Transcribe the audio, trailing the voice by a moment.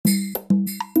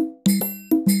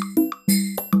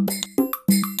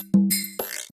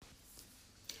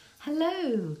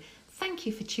Hello, thank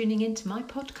you for tuning in to my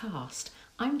podcast.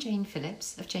 I'm Jane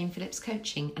Phillips of Jane Phillips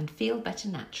Coaching and Feel Better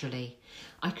Naturally.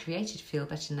 I created Feel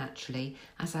Better Naturally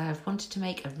as I have wanted to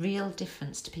make a real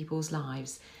difference to people's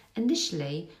lives,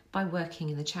 initially by working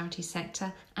in the charity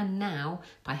sector and now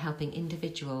by helping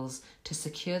individuals to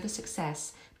secure the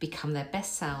success, become their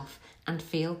best self and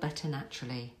feel better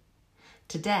naturally.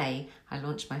 Today, I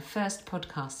launched my first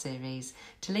podcast series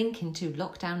to link into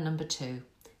lockdown number 2.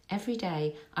 Every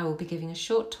day, I will be giving a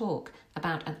short talk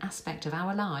about an aspect of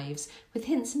our lives with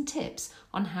hints and tips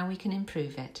on how we can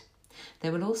improve it.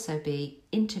 There will also be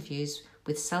interviews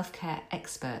with self-care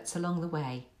experts along the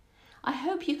way. I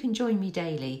hope you can join me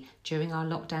daily during our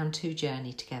Lockdown 2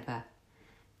 journey together.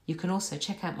 You can also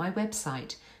check out my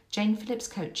website,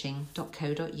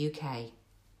 janephillipscoaching.co.uk.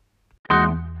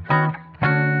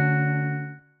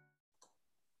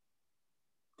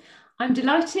 I'm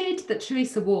delighted that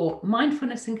Teresa Waugh,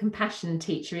 Mindfulness and Compassion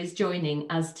teacher, is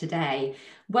joining us today.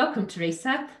 Welcome,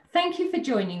 Teresa. Thank you for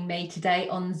joining me today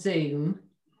on Zoom.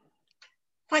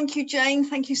 Thank you, Jane.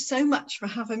 Thank you so much for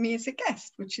having me as a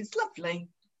guest, which is lovely.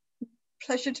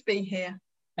 Pleasure to be here.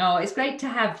 Oh, it's great to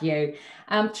have you.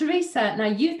 Teresa, now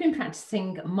you've been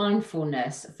practicing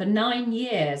mindfulness for 9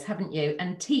 years, haven't you?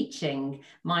 And teaching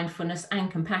mindfulness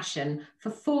and compassion for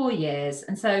 4 years.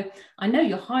 And so I know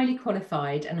you're highly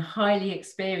qualified and highly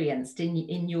experienced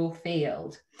in your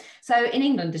field. So in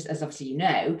England, as obviously you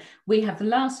know, we have the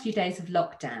last few days of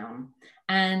lockdown.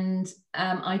 And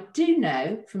I do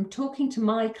know from talking to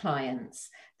my clients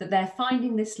that they're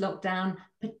finding this lockdown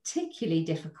particularly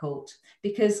difficult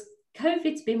because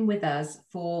COVID's been with us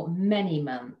for many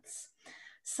months.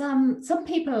 Some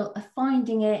people are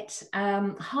finding it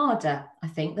harder, I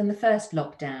think, than the first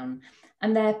lockdown,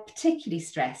 and they're particularly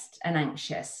stressed and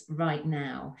anxious right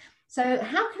now. So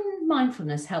how can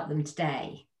mindfulness help them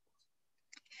today?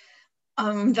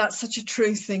 That's such a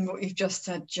true thing, what you've just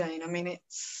said, Jane. I mean,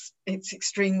 it's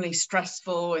extremely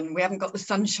stressful and we haven't got the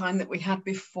sunshine that we had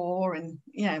before. And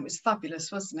yeah, it was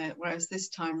fabulous, wasn't it? Whereas this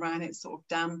time round, it's sort of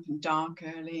damp and dark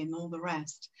early and all the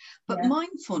rest. But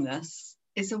mindfulness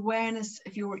is awareness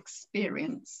of your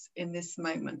experience in this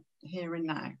moment, here and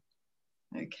now.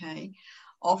 Okay.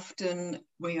 Often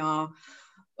we are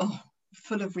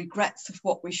full of regrets of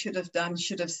what we should have done,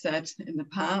 should have said in the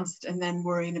past, and then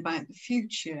worrying about the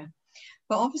future.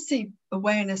 But obviously,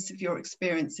 awareness of your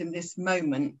experience in this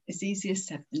moment is easier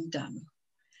said than done.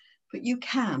 But you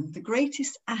can. The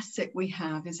greatest asset we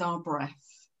have is our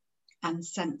breath and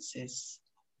senses.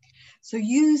 So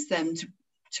use them to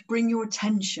bring your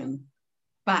attention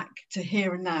back to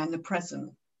here and now in the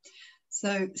present.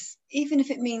 So even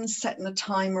if it means setting a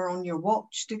timer on your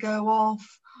watch to go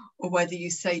off, or whether you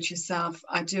say to yourself,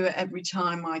 I do it every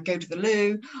time I go to the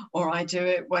loo, or I do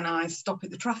it when I stop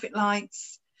at the traffic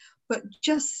lights. But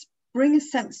just bring a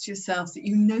sense to yourself that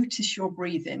you notice your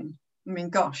breathing. I mean,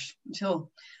 gosh,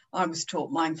 until I was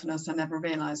taught mindfulness, I never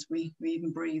realized we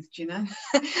even breathed, you know.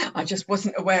 I just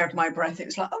wasn't aware of my breath. It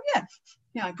was like, oh yeah,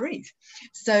 I breathe.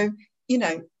 So, you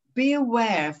know, be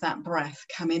aware of that breath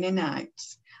coming in and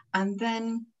out, and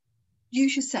then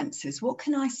use your senses. What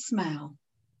can I smell?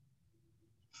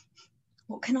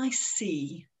 What can I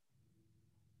see?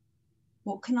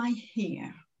 What can I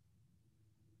hear?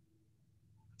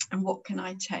 And what can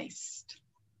I taste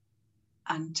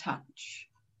and touch?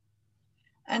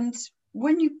 And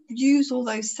when you use all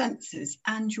those senses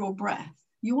and your breath,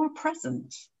 you are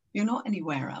present. You're not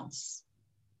anywhere else.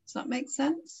 Does that make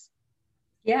sense?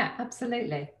 Yeah,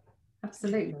 absolutely.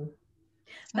 Absolutely.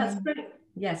 That's great.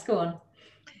 Yes, go on.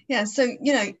 Yeah, so,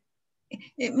 you know,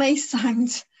 it may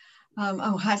sound,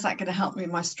 how's that going to help me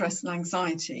with my stress and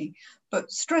anxiety?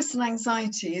 But stress and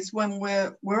anxiety is when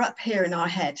we're up here in our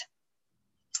head.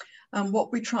 And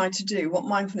what we try to do, what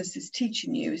mindfulness is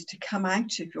teaching you, is to come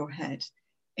out of your head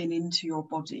and into your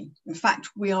body. In fact,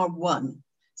 we are one.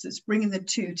 So it's bringing the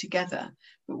two together.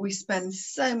 But we spend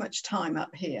so much time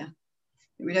up here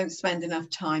that we don't spend enough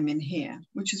time in here,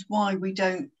 which is why we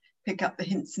don't pick up the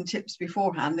hints and tips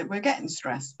beforehand that we're getting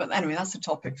stressed. But anyway, that's a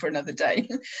topic for another day.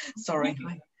 Sorry,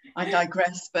 I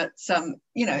digress. But,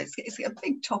 you know, it's a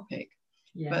big topic.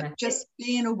 Yeah. But just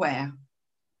being aware.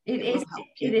 It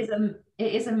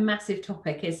is a massive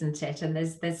topic, isn't it? And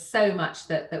there's so much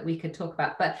that we could talk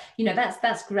about. But you know,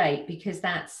 that's great because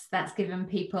that's given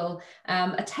people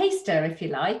a taster, if you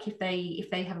like, if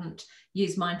they haven't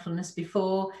used mindfulness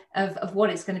before, of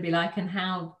what it's going to be like and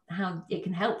how it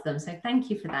can help them. So thank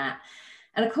you for that.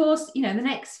 And of course, you know, the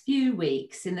next few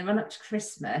weeks in the run up to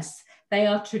Christmas, they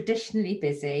are traditionally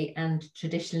busy and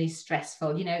traditionally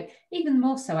stressful. You know, even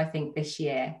more so, I think, this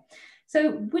year.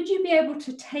 So would you be able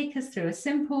to take us through a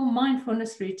simple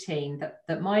mindfulness routine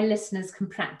that my listeners can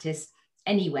practice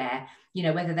anywhere, you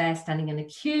know, whether they're standing in a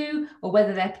queue or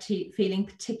whether they're feeling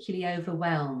particularly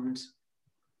overwhelmed?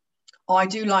 Oh, I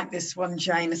do like this one,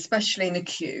 Jane, especially in a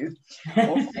queue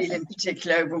or feeling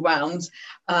particularly overwhelmed.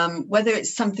 Whether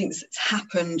it's something that's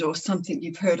happened or something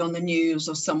you've heard on the news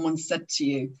or someone said to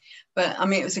you. But I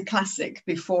mean, it was a classic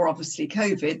before, obviously,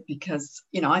 COVID, because,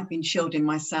 you know, I've been shielding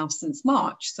myself since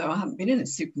March. So I haven't been in a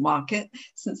supermarket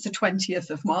since the 20th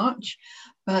of March.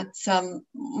 But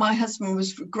my husband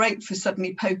was great for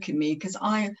suddenly poking me, because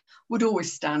I would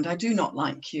always stand. I do not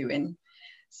like queuing.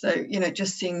 So, you know, it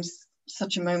just seems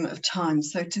such a moment of time.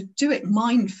 So to do it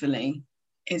mindfully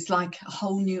is like a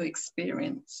whole new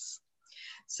experience.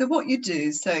 So what you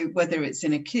do, so whether it's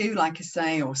in a queue, like I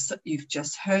say, or you've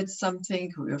just heard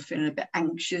something, or you're feeling a bit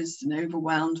anxious and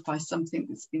overwhelmed by something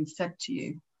that's been said to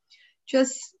you,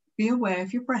 just be aware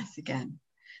of your breath again.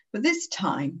 But this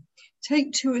time,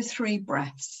 take 2 or 3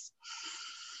 breaths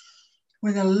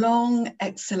with a long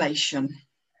exhalation.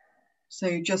 So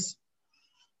you're just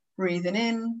breathing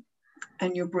in,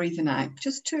 and you're breathing out,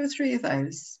 just 2 or 3 of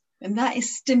those. And that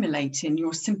is stimulating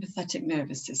your sympathetic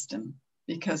nervous system,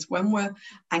 because when we're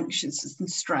anxious and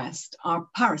stressed, our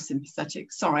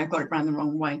parasympathetic, sorry, I got it round the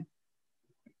wrong way.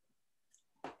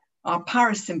 Our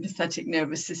parasympathetic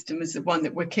nervous system is the one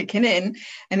that we're kicking in,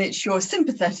 and it's your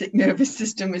sympathetic nervous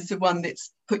system is the one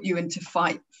that's put you into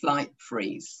fight, flight,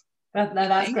 freeze. No,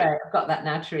 that's okay. Great. I've got that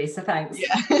now, Teresa. Thanks.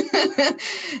 Yeah.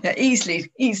 Yeah,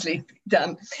 easily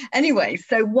done. Anyway,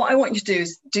 so what I want you to do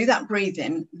is do that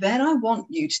breathing. Then I want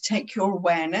you to take your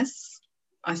awareness.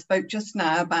 I spoke just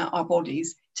now about our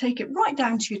bodies. Take it right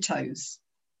down to your toes.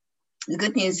 The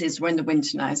good news is we're in the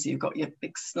winter now, so you've got your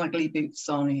big snuggly boots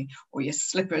on, or your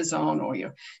slippers on, or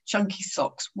your chunky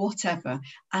socks, whatever,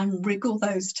 and wriggle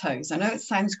those toes. I know it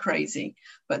sounds crazy,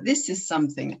 but this is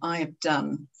something I have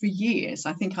done for years.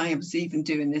 I think I was even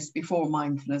doing this before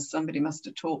mindfulness. Somebody must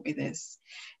have taught me this.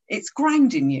 It's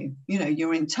grounding you. You know,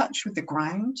 you're in touch with the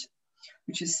ground,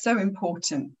 which is so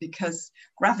important, because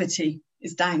gravity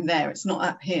is down there, it's not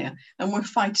up here, and we're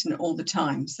fighting it all the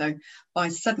time. So by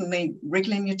suddenly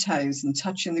wriggling your toes and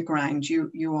touching the ground,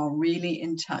 you are really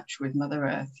in touch with Mother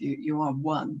Earth. You are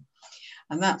one,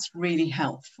 and that's really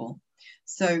helpful.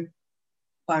 So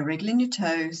by wriggling your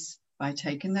toes, by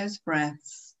taking those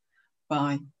breaths,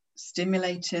 by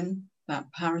stimulating that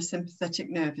parasympathetic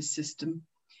nervous system,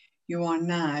 you are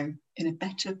now in a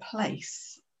better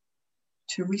place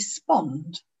to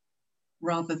respond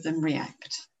rather than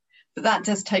react. But that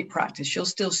does take practice. You'll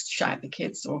still shout at the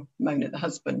kids or moan at the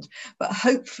husband, but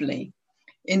hopefully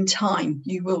in time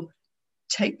you will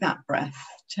take that breath,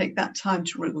 take that time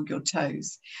to wriggle your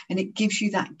toes, and it gives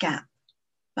you that gap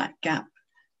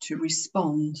to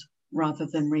respond rather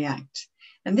than react.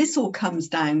 And this all comes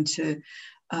down to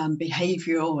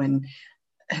behavioural and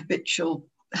habitual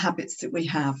habits that we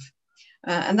have.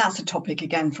 And that's a topic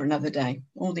again for another day.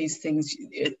 All these things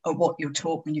are what you're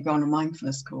taught when you go on a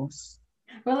mindfulness course.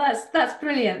 Well, that's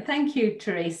brilliant. Thank you,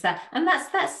 Teresa. And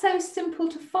that's so simple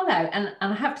to follow. And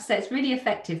I have to say it's really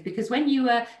effective, because when you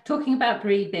were talking about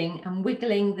breathing and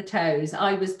wiggling the toes,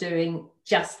 I was doing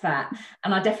just that.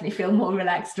 And I definitely feel more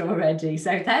relaxed already.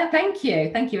 So thank you.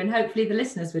 Thank you. And hopefully the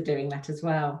listeners were doing that as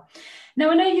well.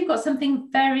 Now, I know you've got something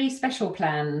very special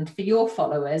planned for your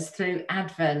followers through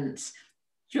Advent.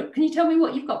 Can you tell me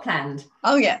what you've got planned?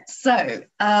 Oh, yeah. So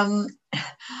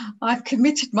I've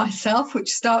committed myself, which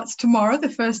starts tomorrow, the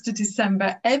 1st of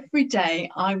December. Every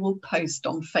day I will post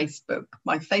on Facebook.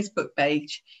 My Facebook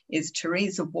page is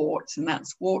Teresa Wort, and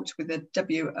that's Wort with a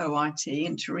W-O-R-T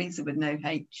and Teresa with no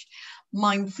H,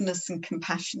 mindfulness and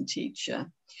compassion teacher.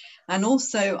 And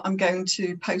also I'm going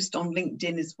to post on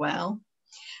LinkedIn as well.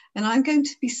 And I'm going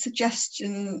to be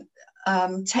suggesting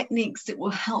techniques that will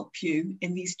help you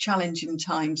in these challenging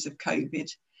times of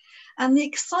COVID, and the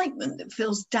excitement that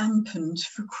feels dampened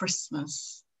for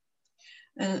Christmas.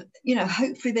 You know,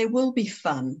 hopefully there will be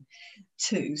fun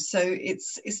too. So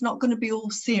it's not going to be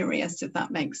all serious, if that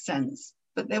makes sense,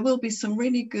 but there will be some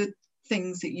really good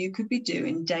things that you could be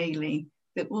doing daily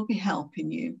that will be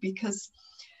helping you, because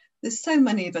there's so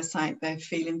many of us out there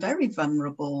feeling very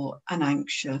vulnerable and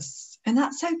anxious, and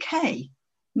that's okay.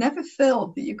 Never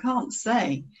feel that you can't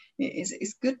say.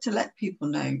 It's good to let people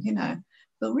know, you know,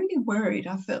 feel really worried.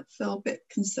 I feel a bit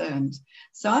concerned.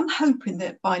 So I'm hoping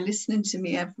that by listening to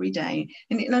me every day,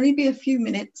 and it'll only be a few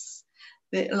minutes,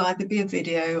 that it'll either be a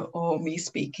video or me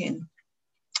speaking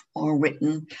or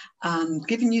written, and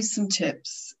giving you some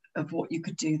tips of what you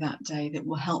could do that day that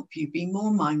will help you be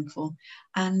more mindful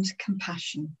and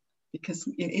compassion, because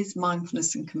it is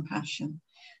mindfulness and compassion.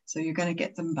 So you're going to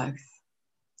get them both.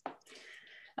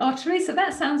 Oh, Teresa,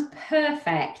 that sounds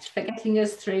perfect for getting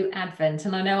us through Advent.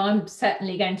 And I know I'm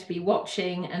certainly going to be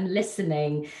watching and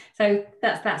listening. So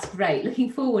that's great.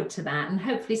 Looking forward to that. And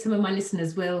hopefully some of my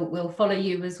listeners will follow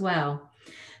you as well.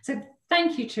 So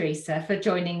thank you, Teresa, for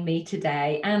joining me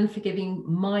today and for giving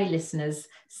my listeners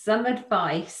some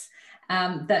advice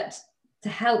that to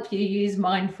help you use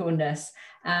mindfulness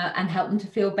and help them to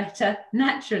feel better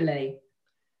naturally.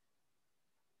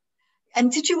 And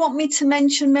did you want me to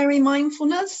mention Merry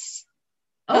Mindfulness?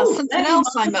 That's something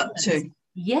else I'm up to.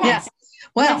 Yes. Yeah.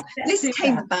 Well, yes, this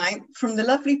came about from the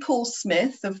lovely Paul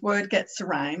Smith of Word Gets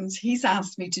Around. He's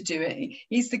asked me to do it.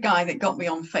 He's the guy that got me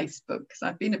on Facebook because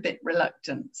I've been a bit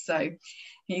reluctant. So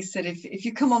he said, if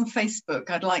you come on Facebook,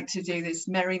 I'd like to do this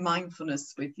Merry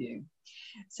Mindfulness with you.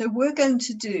 So we're going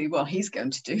to do, well, he's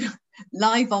going to do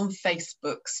live on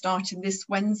Facebook starting this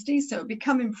Wednesday. So it'll be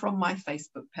coming from my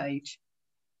Facebook page.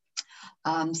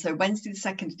 So Wednesday, the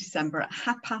 2nd of December at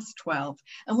 12:30,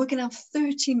 and we're going to have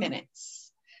 30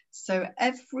 minutes. So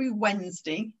every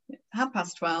Wednesday,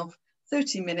 12:30,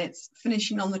 30 minutes,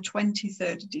 finishing on the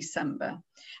 23rd of December.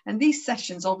 And these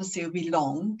sessions obviously will be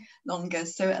longer,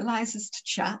 so it allows us to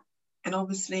chat and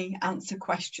obviously answer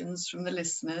questions from the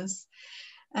listeners.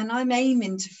 And I'm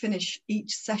aiming to finish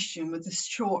each session with a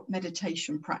short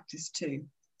meditation practice too.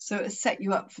 So it'll set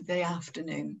you up for the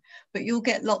afternoon, but you'll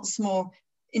get lots more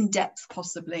in depth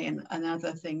possibly and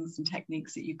other things and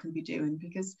techniques that you can be doing,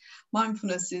 because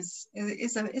mindfulness is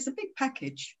a big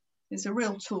package. It's a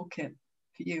real toolkit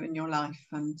for you in your life,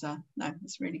 and no,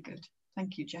 it's really good.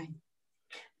 Thank you, Jane.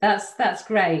 That's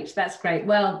great. That's great.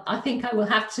 Well, I think I will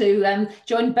have to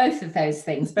join both of those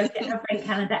things, both the Advent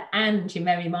calendar and your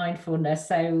Merry Mindfulness.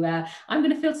 So I'm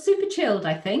going to feel super chilled,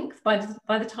 I think, by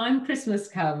the time Christmas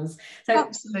comes. So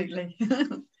absolutely.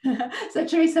 So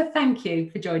Teresa, thank you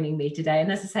for joining me today,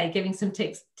 and as I say, giving some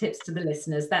tips to the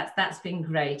listeners. That's been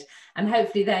great, and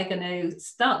hopefully they're going to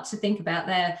start to think about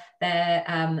their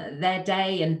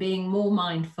day and being more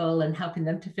mindful and helping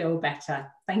them to feel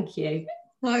better. Thank you.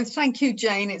 Oh, thank you,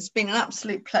 Jane. It's been an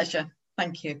absolute pleasure.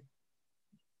 Thank you.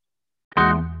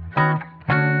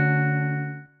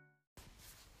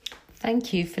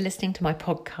 Thank you for listening to my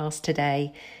podcast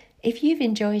today. If you've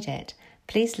enjoyed it,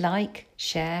 please like,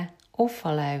 share, or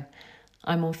follow.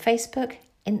 I'm on Facebook,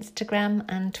 Instagram,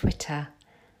 and Twitter,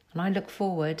 and I look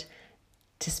forward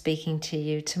to speaking to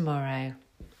you tomorrow.